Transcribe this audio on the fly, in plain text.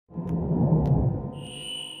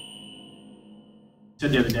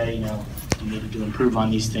Said the other day, you needed to improve on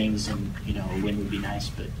these things, and a win would be nice.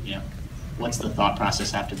 But what's the thought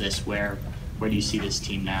process after this? Where do you see this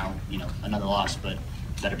team now? Another loss, but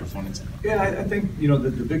better performance. Yeah, I think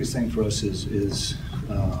the biggest thing for us is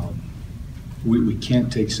we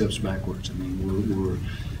can't take steps backwards. I mean, we're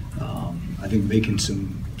I think making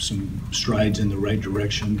some strides in the right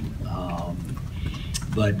direction,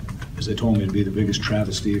 but as I told him, it'd be the biggest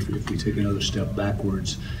travesty if we take another step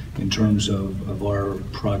backwards in terms of our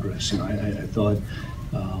progress. I thought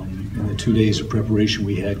in the 2 days of preparation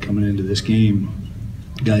we had coming into this game,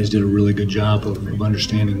 guys did a really good job of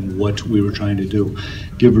understanding what we were trying to do.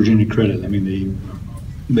 Give Virginia credit. I mean, they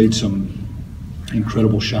made some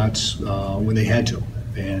incredible shots when they had to,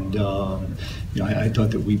 and I thought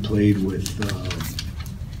that we played with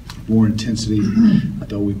more intensity. I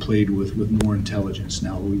thought we played with more intelligence.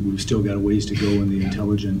 Now we've still got a ways to go in the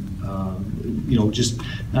intelligent, just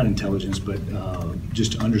not intelligence, but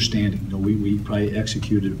just understanding. We probably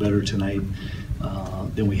executed better tonight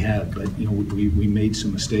than we have, but we made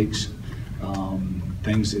some mistakes,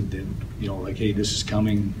 things that like, hey, this is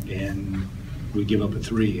coming, and we give up a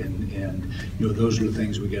three, and those are the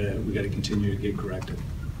things we gotta continue to get corrected.